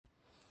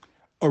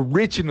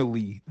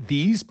Originally,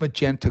 these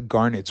magenta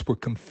garnets were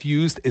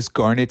confused as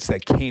garnets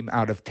that came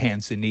out of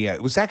Tanzania.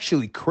 It was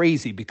actually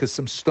crazy because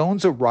some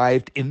stones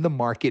arrived in the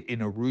market in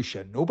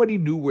Arusha. Nobody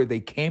knew where they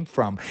came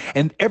from,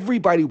 and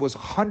everybody was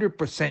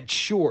 100%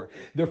 sure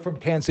they're from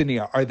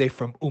Tanzania. Are they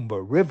from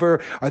Umba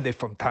River? Are they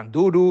from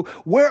Tanduru?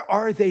 Where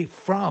are they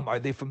from? Are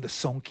they from the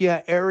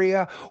Songkia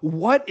area?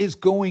 What is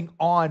going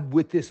on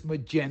with this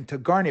magenta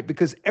garnet?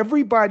 Because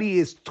everybody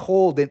is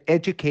told and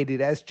educated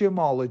as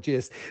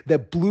gemologists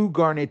that blue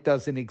garnet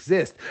doesn't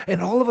exist.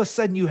 And all of a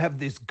sudden you have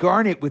this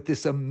garnet with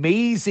this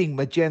amazing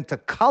magenta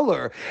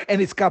color,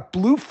 and it's got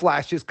blue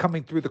flashes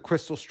coming through the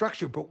crystal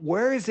structure. But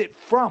where is it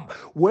from?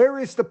 Where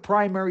is the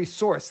primary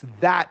source?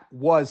 That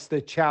was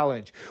the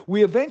challenge.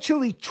 We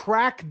eventually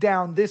tracked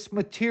down this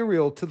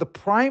material to the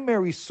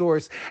primary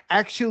source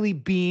actually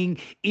being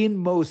in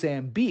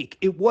Mozambique.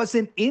 It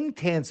wasn't in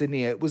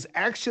Tanzania. It was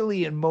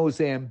actually in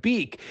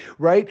Mozambique,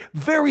 right?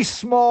 Very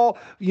small,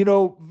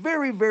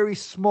 very, very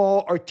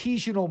small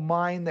artisanal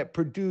mine that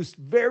produced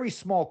very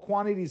small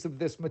quantities of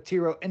this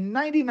material, and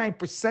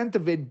 99%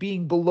 of it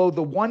being below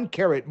the 1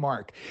 carat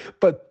mark.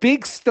 But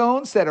big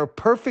stones that are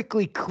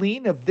perfectly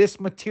clean of this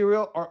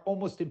material are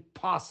almost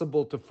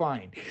impossible to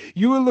find.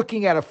 You are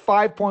looking at a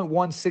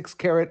 5.16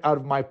 carat out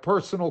of my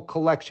personal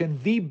collection,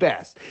 the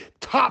best,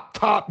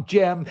 top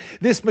gem.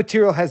 This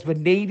material has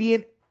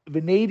vanadium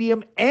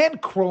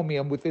and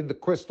chromium within the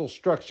crystal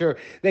structure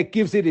that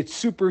gives it its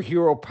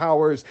superhero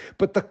powers,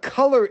 but the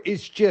color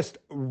is just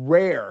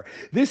rare.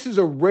 This is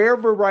a rare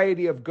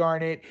variety of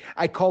garnet.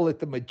 I call it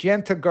the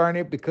magenta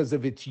garnet because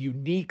of its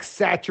unique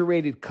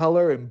saturated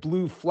color and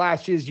blue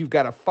flashes. You've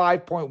got a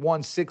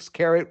 5.16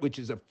 carat, which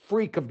is a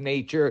freak of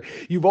nature.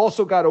 You've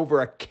also got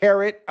over a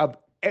carat,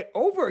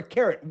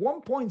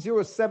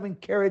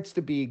 1.07 carats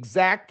to be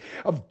exact,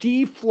 of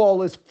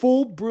flawless,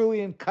 full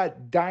brilliant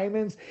cut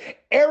diamonds,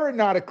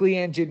 aeronautically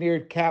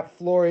engineered cap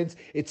Florence.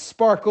 It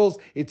sparkles,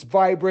 it's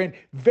vibrant,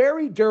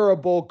 very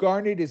durable.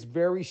 Garnet is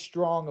very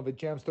strong of a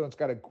gemstone. It's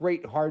got a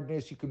great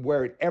hardness. You can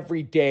wear it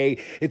every day.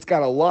 It's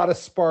got a lot of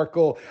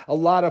sparkle, a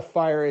lot of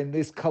fire, and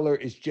this color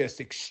is just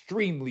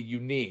extremely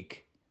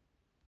unique.